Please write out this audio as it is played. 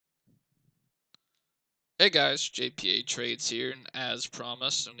Hey guys, JPA Trades here, and as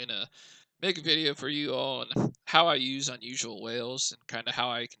promised, I'm gonna make a video for you all on how I use unusual whales and kind of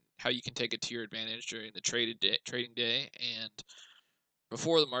how you can take it to your advantage during the trading day. And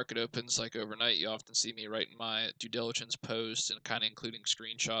before the market opens, like overnight, you often see me writing my due diligence posts and kind of including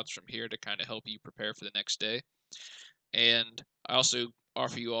screenshots from here to kind of help you prepare for the next day. And I also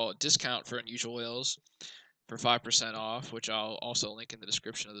offer you all a discount for unusual whales for 5% off, which I'll also link in the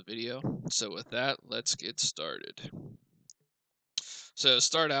description of the video. So with that, let's get started. So to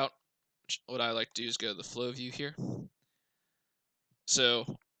start out, what I like to do is go to the flow view here. So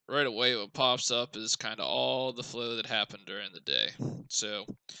right away what pops up is kind of all the flow that happened during the day. So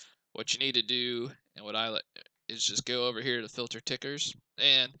what you need to do, and what I like, is just go over here to filter tickers,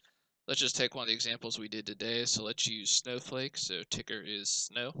 and let's just take one of the examples we did today. So let's use Snowflake. So ticker is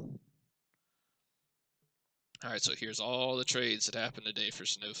Snow. All right, so here's all the trades that happened today for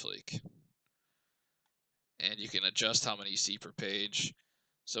Snowflake. And you can adjust how many you see per page.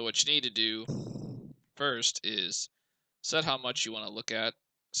 So what you need to do first is set how much you want to look at.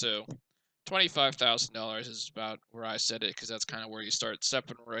 So $25,000 is about where I set it, because that's kind of where you start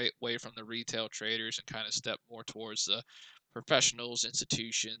stepping right away from the retail traders and kind of step more towards the professionals,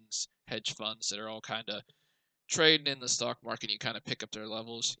 institutions, hedge funds that are all kind of trading in the stock market. You kind of pick up their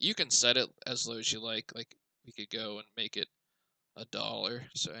levels. You can set it as low as you like. Like we could go and make it $1.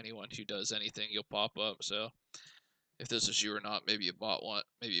 So anyone who does anything, you'll pop up. So if this is you or not, maybe you bought one.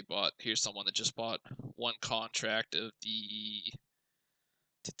 Maybe you bought. Here's someone that just bought one contract of the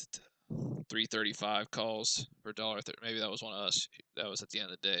 335 calls for $1. Maybe that was one of us. That was at the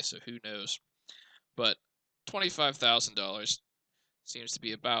end of the day. So who knows? But $25,000 seems to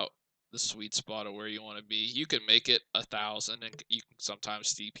be about the sweet spot of where you want to be. You can make it 1,000, and you can sometimes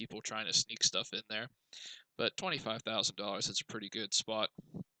see people trying to sneak stuff in there. But $25,000 is a pretty good spot.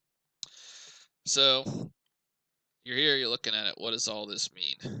 So you're here, you're looking at it. What does all this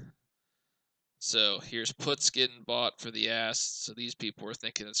mean? So here's puts getting bought for the ask. So these people are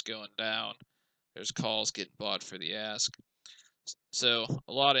thinking it's going down. There's calls getting bought for the ask. So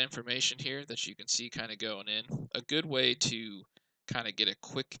a lot of information here that you can see kind of going in. A good way to kind of get a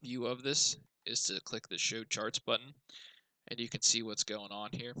quick view of this is to click the show charts button, and you can see what's going on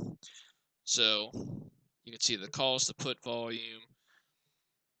here. So you can see the calls to put volume,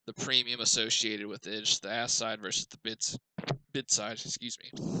 the premium associated with it, just the ask side versus the bid side, excuse me.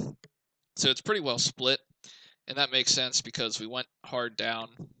 So it's pretty well split, and that makes sense because we went hard down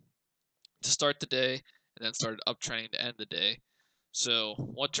to start the day and then started uptrending to end the day. So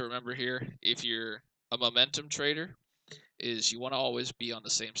what to remember here, if you're a momentum trader, is you want to always be on the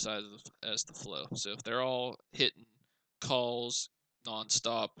same side as the flow. So if they're all hitting calls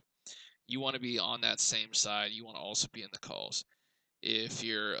nonstop, you want to be on that same side. You want to also be in the calls. If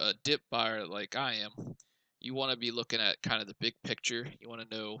you're a dip buyer like I am, you want to be looking at kind of the big picture. You want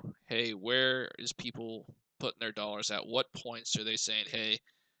to know, hey, where is people putting their dollars at? What points are they saying, hey,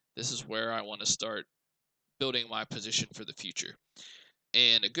 this is where I want to start building my position for the future?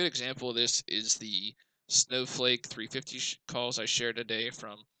 And a good example of this is the Snowflake 350 calls I shared today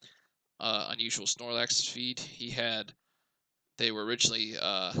from Unusual Snorlax's feed. They were originally,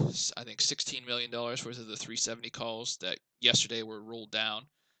 I think, $16 million worth of the 370 calls that yesterday were rolled down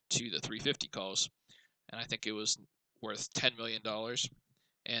to the 350 calls. And I think it was worth $10 million.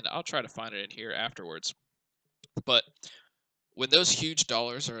 And I'll try to find it in here afterwards. But when those huge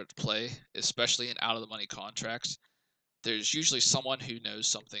dollars are at play, especially in out-of-the-money contracts, there's usually someone who knows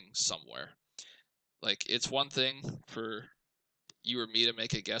something somewhere. Like, it's one thing for you or me to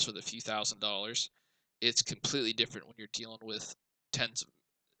make a guess with a few $1,000s. It's completely different when you're dealing with tens of,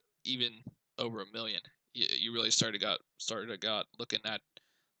 even over $1 million. You really started looking at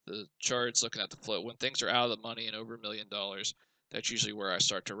the charts, looking at the flow. When things are out of the money and over $1 million, that's usually where I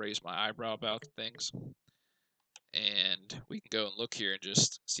start to raise my eyebrow about things. And we can go and look here and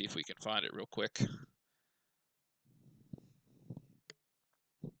just see if we can find it real quick.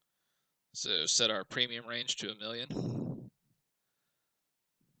 So set our premium range to $1 million.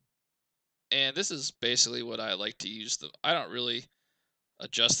 And this is basically what I like to use. I don't really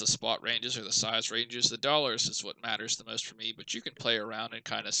adjust the spot ranges or the size ranges. The dollars is what matters the most for me, but you can play around and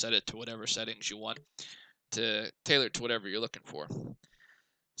kind of set it to whatever settings you want to tailor it to whatever you're looking for.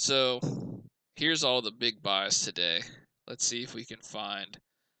 So here's all the big buys today. Let's see if we can find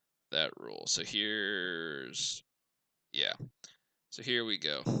that rule. So so here we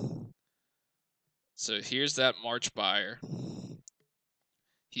go. So here's that March buyer.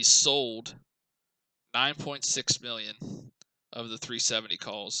 He sold 9.6 million of the 370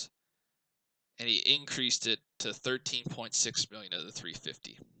 calls, and he increased it to 13.6 million of the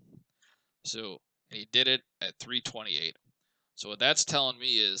 350. So and he did it at 328. So what that's telling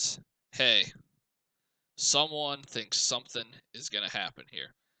me is, hey, someone thinks something is going to happen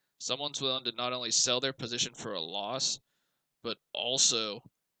here. Someone's willing to not only sell their position for a loss, but also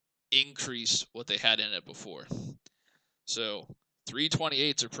increase what they had in it before. So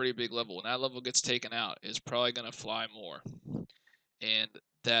 328 is a pretty big level. When that level gets taken out, it's probably going to fly more. And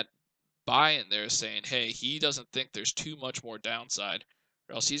that buy in there is saying, hey, he doesn't think there's too much more downside,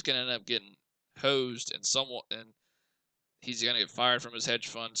 or else he's going to end up getting hosed, and he's going to get fired from his hedge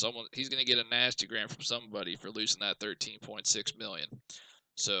fund. He's going to get a nasty gram from somebody for losing that 13.6 million.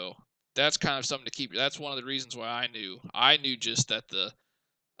 So that's kind of something to keep. That's one of the reasons why I knew just that the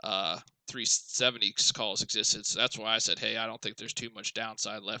 370 calls existed. So that's why I said, hey, I don't think there's too much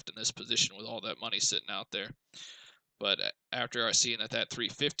downside left in this position with all that money sitting out there. But after I seen that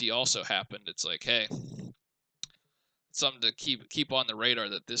 350 also happened, it's like, hey, something to keep on the radar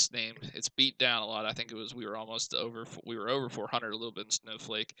that this name, it's beat down a lot. I think it was we were over 400 a little bit in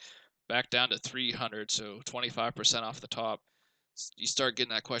Snowflake, back down to 300, so 25% off the top. You start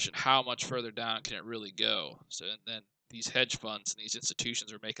getting that question, how much further down can it really go? So and then these hedge funds and these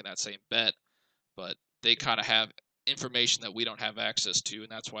institutions are making that same bet, but they kind of have information that we don't have access to,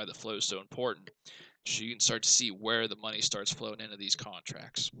 and that's why the flow is so important. So you can start to see where the money starts flowing into these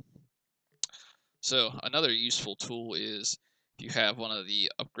contracts. So another useful tool is if you have one of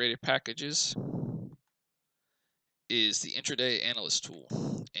the upgraded packages is the Intraday Analyst tool.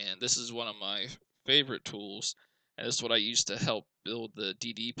 And this is one of my favorite tools. And this is what I use to help build the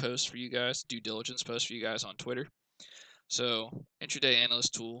DD post for you guys, due diligence post for you guys on Twitter. So Intraday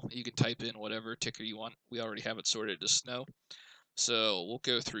Analyst tool, you can type in whatever ticker you want. We already have it sorted to SNOW. So we'll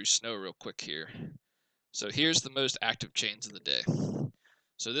go through SNOW real quick here. So here's the most active chains of the day.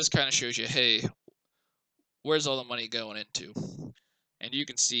 So this kind of shows you, hey, where's all the money going into? And you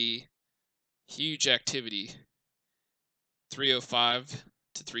can see huge activity, 305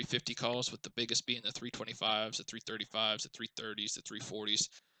 to 350 calls, with the biggest being the 325s, the 335s, the 330s, the 340s. So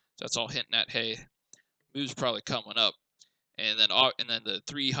that's all hinting at, hey, move's probably coming up. And then the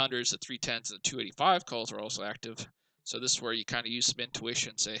 300s, the 310s, and the 285 calls are also active. So this is where you kind of use some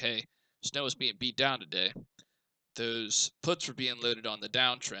intuition, say, hey, SNOW is being beat down today. Those puts were being loaded on the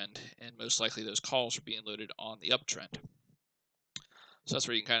downtrend, and most likely those calls are being loaded on the uptrend. So that's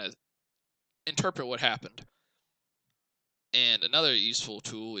where you can kind of interpret what happened. And another useful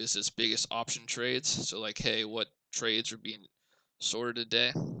tool is this biggest option trades. So like, hey, what trades are being sorted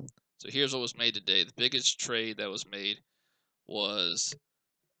today? So here's what was made today. The biggest trade that was made was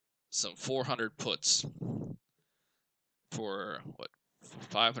some 400 puts for what,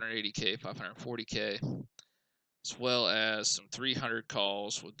 580K, 540K, as well as some 300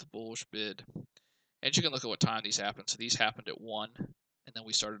 calls with the bullish bid. And you can look at what time these happened. So these happened at 1, and then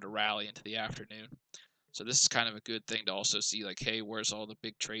we started to rally into the afternoon. So this is kind of a good thing to also see, like, hey, where's all the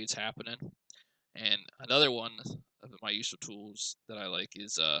big trades happening? And another one of my useful tools that I like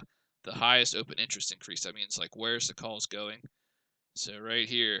is the highest open interest increase. That means, like, where's the calls going? So right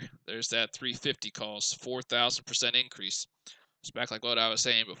here, there's that 350 calls, 4,000% increase. It's back like what I was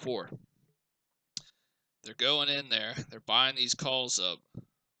saying before. They're going in there, they're buying these calls up.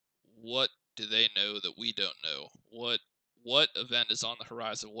 What do they know that we don't know? What event is on the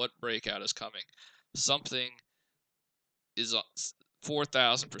horizon? What breakout is coming? Something is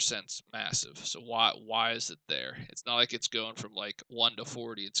 4,000% massive. So why is it there? It's not like it's going from like 1 to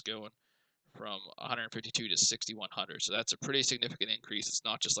 40. It's going from 152 to 6,100. So that's a pretty significant increase. It's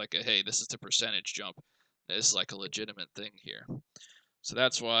not just like a, hey, this is the percentage jump. This is like a legitimate thing here. So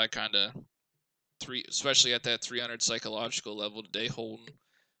that's why I kind of especially at that 300 psychological level today, holding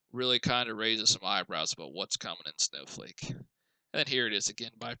really kind of raises some eyebrows about what's coming in Snowflake. And then here it is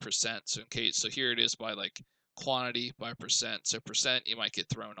again by percent. So here it is by like quantity by percent. So percent, you might get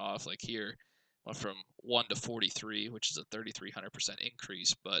thrown off. Like here, went from 1 to 43, which is a 3,300%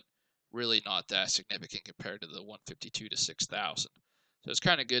 increase, but really not that significant compared to the 152 to 6,000. So it's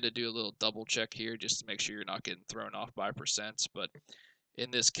kind of good to do a little double check here just to make sure you're not getting thrown off by percents. But in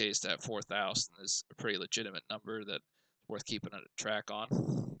this case, that 4,000 is a pretty legitimate number that's worth keeping a track on.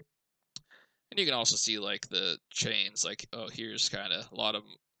 And you can also see like the chains, like, oh, here's kind of a lot of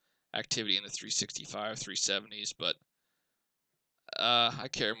activity in the 365, 370s, but I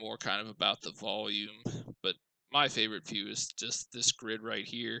care more kind of about the volume. But my favorite view is just this grid right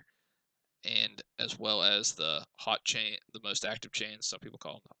here, and as well as the hot chain, the most active chains. Some people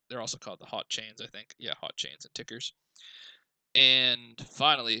call them, they're also called the hot chains, I think. Yeah, hot chains and tickers. And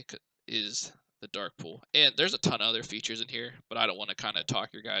finally is the dark pool. And there's a ton of other features in here, but I don't want to kind of talk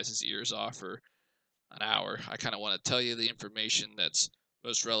your guys' ears off for an hour. I kind of want to tell you the information that's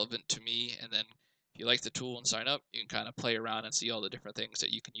most relevant to me, and then If you like the tool and sign up, you can kind of play around and see all the different things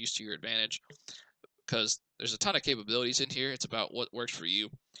that you can use to your advantage, because there's a ton of capabilities in here. It's about what works for you,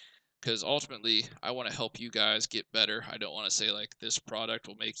 because ultimately I want to help you guys get better. I don't want to say like this product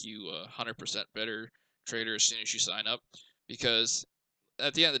will make you a 100% better trader as soon as you sign up, because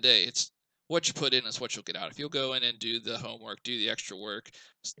at the end of the day, it's what you put in is what you'll get out. If you'll go in and do the homework, do the extra work,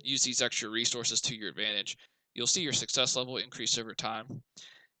 use these extra resources to your advantage, you'll see your success level increase over time.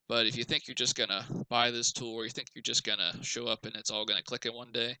 But if you think you're just gonna buy this tool, or you think you're just gonna show up and it's all gonna click in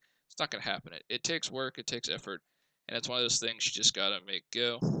one day, it's not gonna happen. It takes work, it takes effort, and it's one of those things you just gotta make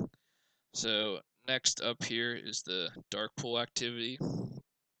go. So next up here is the dark pool activity.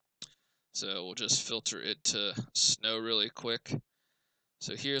 So we'll just filter it to snow really quick.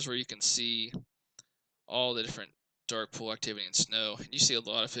 So here's where you can see all the different dark pool activity in snow. And you see a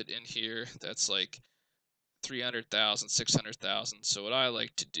lot of it in here. That's like 300,000, 600,000. So what I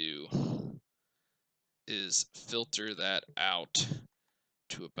like to do is filter that out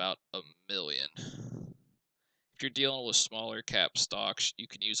to about 1,000,000. If you're dealing with smaller cap stocks, you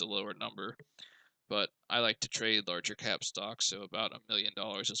can use a lower number, but I like to trade larger cap stocks, so about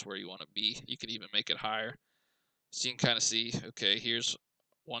 $1,000,000 is where you want to be. You can even make it higher. So you can kind of see, okay, here's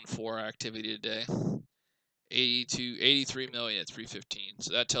 1.4 activity today. 83 million at 315.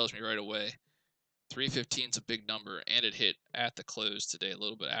 So that tells me right away 315 is a big number, and it hit at the close today, a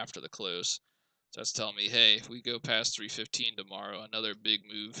little bit after the close. So that's telling me, hey, if we go past 315 tomorrow, another big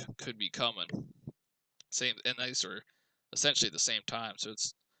move could be coming. Same, and these are essentially the same time, so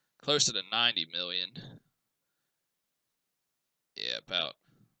it's closer to 90 million. Yeah, about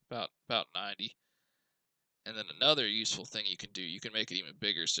 90. And then another useful thing you can do, you can make it even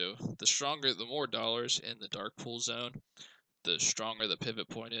bigger. So the more dollars in the dark pool zone, the stronger the pivot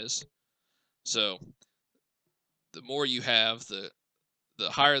point is. So the more you have, the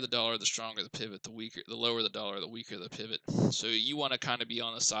higher the dollar, the stronger the pivot, the lower the dollar, the weaker the pivot. So you want to kind of be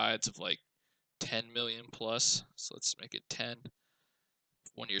on the sides of like 10 million plus. So let's make it 10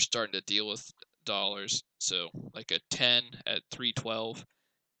 when you're starting to deal with dollars. So like a 10 at 312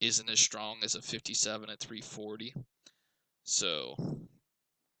 isn't as strong as a 57 at 340. So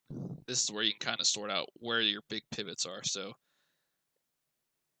this is where you can kind of sort out where your big pivots are. So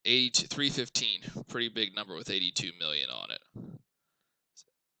 315, pretty big number with 82 million on it.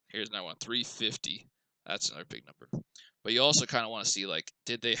 Here's another one, 350. That's another big number. But you also kind of want to see, like,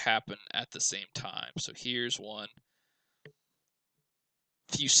 did they happen at the same time? So here's one,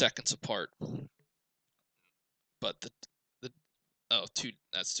 few seconds apart. But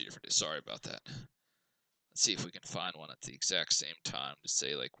that's two different days. Sorry about that. Let's see if we can find one at the exact same time to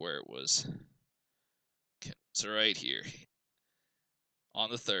say, like, where it was. Okay, so right here, on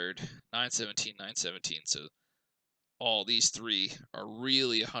the 3rd, 917, 917. So all these three are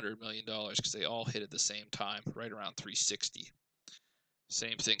really $100 million because they all hit at the same time, right around 360.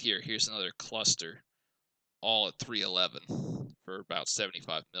 Same thing here. Here's another cluster, all at 311 for about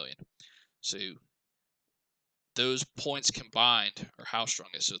 75 million. So those points combined are how strong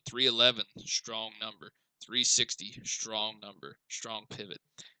it is. So 311, strong number. 360, strong number, strong pivot.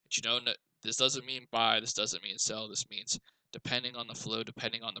 But you know, this doesn't mean buy. This doesn't mean sell. This means depending on the flow,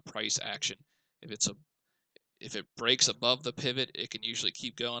 depending on the price action. If it breaks above the pivot, it can usually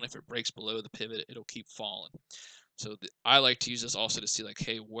keep going. If it breaks below the pivot, it'll keep falling. So I like to use this also to see, like,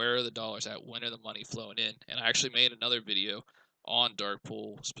 hey, where are the dollars at? When are the money flowing in? And I actually made another video on dark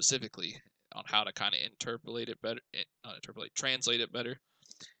pool specifically on how to kind of translate it better.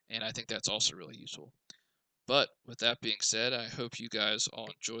 And I think that's also really useful. But with that being said, I hope you guys all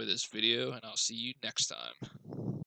enjoy this video, and I'll see you next time.